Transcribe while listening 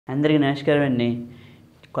అందరికీ నమస్కారం అండి.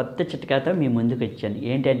 కొత్త చిట్కాతో మీ ముందుకు వచ్చాను.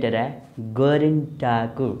 ఏంటంటారా?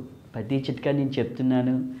 గోరింటాకు. ప్రతి చిట్కా నేను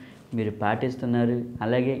చెప్తున్నాను, మీరు పాటిస్తున్నారు.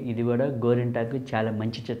 అలాగే ఇది కూడా గోరింటాకు చాలా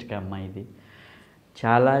మంచి చిట్కా అమ్మా. ఇది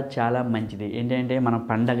చాలా చాలా మంచిది. ఏంటంటే మనం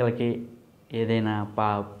పండగలకి, ఏదైనా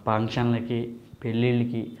ఫంక్షన్లకి,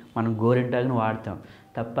 పెళ్ళిళ్ళకి మనం గోరింటాకుని వాడతాం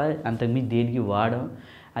తప్ప అంతకుమించి దేనికి వాడం.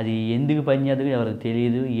 అది ఎందుకు పనిచేస్తుందో ఎవరికి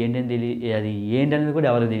తెలియదు, అది ఏంటనేది కూడా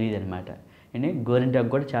ఎవరికి తెలియదు అనమాట. అండి గోరింటాకు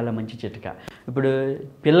కూడా చాలా మంచి చిట్కా. ఇప్పుడు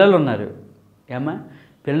పిల్లలు ఉన్నారు ఏమా,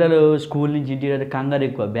 పిల్లలు స్కూల్ నుంచి ఇంటికి కంగారు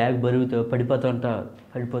ఎక్కువ, బ్యాగ్ బరువుతో పడిపోతూ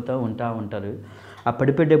ఉంటారు. ఆ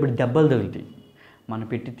పడిపోయేటప్పుడు దెబ్బలు తగులుతాయి. మనం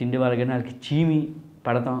పెట్టి తిండి వాళ్ళకైనా వాళ్ళకి చీమి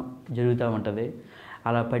పడతాం జరుగుతూ ఉంటుంది.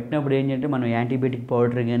 అలా పట్టినప్పుడు ఏం చేయాలంటే మనం యాంటీబయాటిక్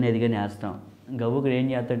పౌడర్ కానీ అది కానీ వేస్తాం. గవ్వుకు ఏం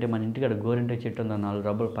చేస్తామంటే మన ఇంటికాడ గోరింటాకు చెట్టు ఉందో 4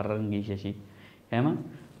 రబ్బలు పర్రని గీసేసి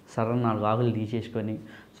సర్రని 4 ఆకులు తీసేసుకొని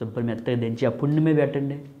శుభ్రం మెత్తగా దంచి ఆ పుండుమే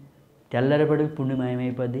పెట్టండి. తెల్లరపడి పుండు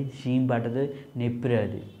మాయమైపోద్ది, సీమ్ పట్టదు, నొప్పి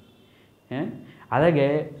రాదు. అలాగే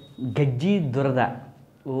గజ్జి దురద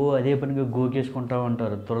అదే పనిగా గోకేసుకుంటూ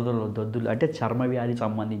ఉంటారు. దురదలు దద్దులు అంటే చర్మ వ్యాధికి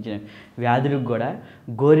సంబంధించిన వ్యాధులకు కూడా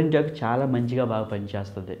గోరింటాకు చాలా మంచిగా బాగా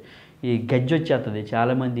పనిచేస్తుంది. ఈ గజ్జి వచ్చేస్తుంది,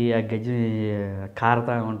 చాలామంది ఆ గజ్జి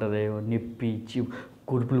కారతా ఉంటుంది, నొప్పి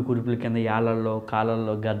కురుపులు కింద యాళ్ళల్లో,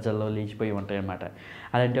 కాళ్ళల్లో, గజ్జల్లో లేచిపోయి ఉంటాయి అన్నమాట.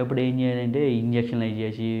 అలాంటప్పుడు ఏం చేయాలంటే ఇంజక్షన్లు అవి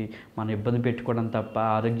చేసి మనం ఇబ్బంది పెట్టుకోవడం తప్ప,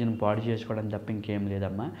 ఆరోగ్యాన్ని పాడు చేసుకోవడం తప్ప ఇంకేం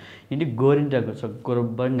లేదమ్మా. ఇంటికి గోరింటాకు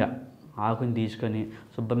శుభ్రంగా ఆకుని తీసుకొని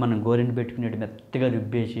మనం గోరింట పెట్టుకునేట్టు మెత్తగా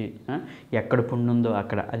రుబ్బేసి ఎక్కడ పుండు ఉందో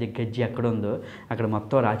అక్కడ, అది గజ్జి ఎక్కడ ఉందో అక్కడ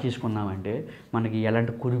మొత్తం రాసేసుకున్నామంటే మనకి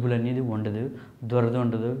ఎలాంటి కురుపులు అనేది ఉండదు, దురద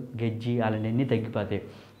ఉండదు, గజ్జి అలాంటివన్నీ తగ్గిపోతాయి.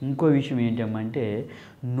 ఇంకో విషయం ఏంటమ్మా అంటే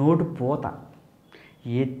నోటు పూత,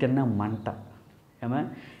 ఏది తిన్నా మంట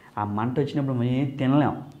ఆ మంట వచ్చినప్పుడు మనం ఏం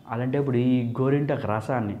తినలేం. అలాంటప్పుడు ఈ గోరింటాకు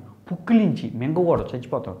రసాన్ని పుక్కిలించి మింగకూడదు,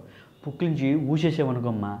 చచ్చిపోతాం. పుక్కిలించి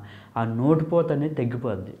ఊసేసామనుకోమ్మా ఆ నోటిపోత అనేది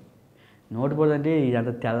తగ్గిపోద్ది. నోటిపోత అంటే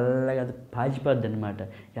ఇదంతా తెల్లగా పాచిపోద్ది అనమాట.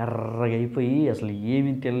 ఎర్రగా అయిపోయి అసలు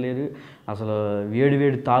ఏమీ తినలేరు, అసలు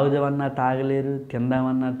వేడి తాగుదామన్నా తాగలేరు,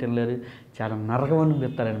 తిందామన్నా తినలేరు, చాలా నరకం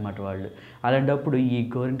అనిపిస్తారనమాట వాళ్ళు. అలాంటప్పుడు ఈ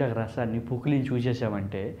గోరింటాకు రసాన్ని పుక్కిలించి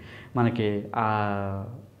చూసేసామంటే మనకి ఆ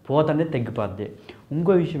పూత అనేది తగ్గిపోద్ది.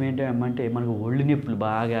 ఇంకో విషయం ఏంటంటే మనకు ఒళ్ళు నొప్పులు,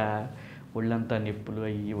 బాగా ఒళ్ళంతా నొప్పులు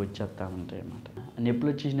అవి వచ్చేస్తూ ఉంటాయి అన్నమాట. నొప్పులు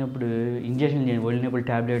వచ్చేసినప్పుడు ఇంజక్షన్ చేయండి, ఒళ్ళు నొప్పులు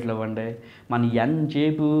ట్యాబ్లెట్లు ఇవ్వండి. మనం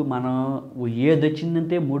ఎంతసేపు మనం ఏది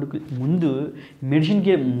వచ్చిందంటే ముందు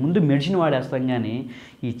మెడిసిన్ వాడేస్తాం, కానీ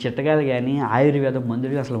ఈ చిట్టకాయలు కానీ ఆయుర్వేదం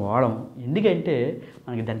మందులు అసలు వాడము. ఎందుకంటే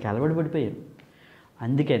మనకి దానికి అలవాటు పడిపోయాం.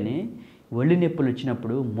 అందుకని ఒళ్ళు నొప్పులు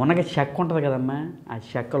వచ్చినప్పుడు మునగ చెక్క ఉంటుంది కదమ్మా, ఆ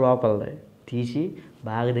చెక్క లోపలది తీసి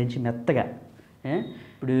బాగా దంచి మెత్తగా,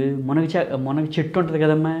 ఇప్పుడు మునగ చెట్టు ఉంటుంది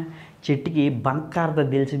కదమ్మా, చెట్టుకి బంక అర్థం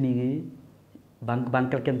తెలుసు మీకు?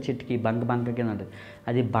 బంకల కింద చెట్టుకి బంక కింద ఉంటుంది,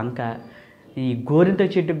 అది బంక. ఈ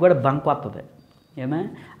గోరింటాకు చెట్టుకి కూడా బంక వస్తుంది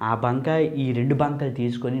ఆ బంక, ఈ 2 బంకలు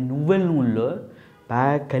తీసుకొని నువ్వుల నూనెలో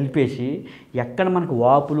బాగా కలిపేసి ఎక్కడ మనకు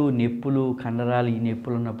వాపులు, నొప్పులు, కండరాలు, ఈ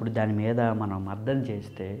నొప్పులు ఉన్నప్పుడు దాని మీద మనం మర్దన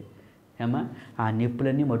చేస్తే ఆ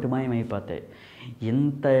నొప్పులన్నీ మటుమాయం అయిపోతాయి.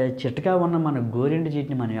 ఇంత చిట్కా ఉన్న మన గోరింట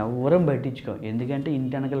చెట్టుని మనం ఎవరం పట్టించుకోం. ఎందుకంటే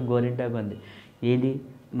ఇంటి వెనకాల గోరింటాకు ఉంది. ఏంటి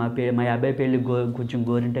మా అబ్బాయి పెళ్ళి కొంచెం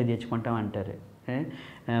గోరింటాకు తెచ్చుకుంటాం అంటారు,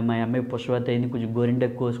 మా అమ్మాయి పుష్పవతి అయింది కొంచెం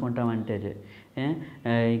గోరింటాకు కోసుకుంటాం అంటారు,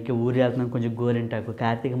 ఇంకా ఊరు వెళ్తున్నాం కొంచెం గోరింటాకు,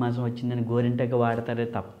 కార్తీక మాసం వచ్చిందని గోరింటాకు వాడతారే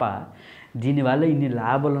తప్ప దీనివల్ల ఇన్ని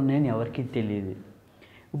లాభాలు ఉన్నాయని ఎవరికీ తెలియదు.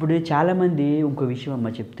 ఇప్పుడు చాలామంది ఇంకో విషయం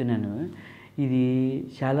అమ్మ చెప్తున్నాను, ఇది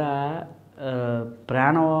చాలా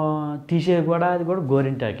ప్రాణం తీసేది కూడా, అది కూడా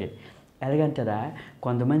గోరింటాకే. ఎలాగంటారా,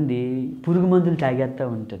 కొంతమంది పురుగు మందులు తాగేస్తూ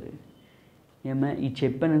ఉంటారు. ఈ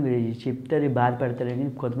చెప్పాను చెప్తారు, బాధపడతారు, కానీ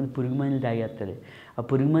కొంతమంది పురుగు మందులు తాగేస్తారు. ఆ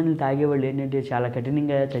పురుగు మందులు తాగేవాళ్ళు ఏంటంటే చాలా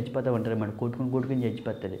కఠినంగా చచ్చిపోతూ ఉంటారు అన్నమాట, కొట్టుకుని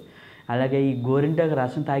చచ్చిపోతారు. అలాగే ఈ గోరింటాకు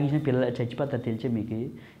రసం తాగేసిన పిల్లలు చచ్చిపోతారు తెలిసే మీకు.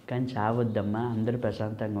 కానీ చావద్దమ్మా, అందరూ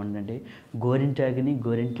ప్రశాంతంగా ఉండండి. గోరింటాకుని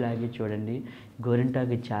గోరింటలాగే చూడండి.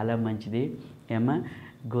 గోరింటాకు చాలా మంచిది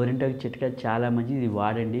గోరింటాకు చిట్కా చాలా మంచిది, ఇది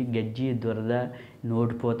వాడండి. గజ్జి, దురద,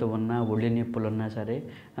 నోటిపోత ఉన్నా, ఒళ్ళు నొప్పులు ఉన్నా సరే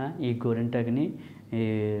ఈ గోరింటాకుని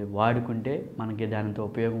వాడుకుంటే మనకి దానితో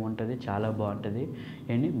ఉపయోగం ఉంటుంది, చాలా బాగుంటుంది.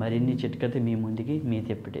 అండి మరిన్ని చిట్కాతో మీ ముందుకి మీ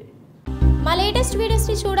తెప్పిటే. మా లేటెస్ట్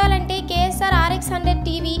వీడియోస్ని చూడాలంటే KSR RX 100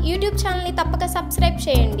 టీవీ యూట్యూబ్ ఛానల్ని తప్పక సబ్స్క్రైబ్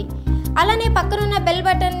చేయండి. అలానే పక్కనున్న బెల్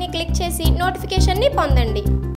బటన్ని క్లిక్ చేసి నోటిఫికేషన్ని పొందండి.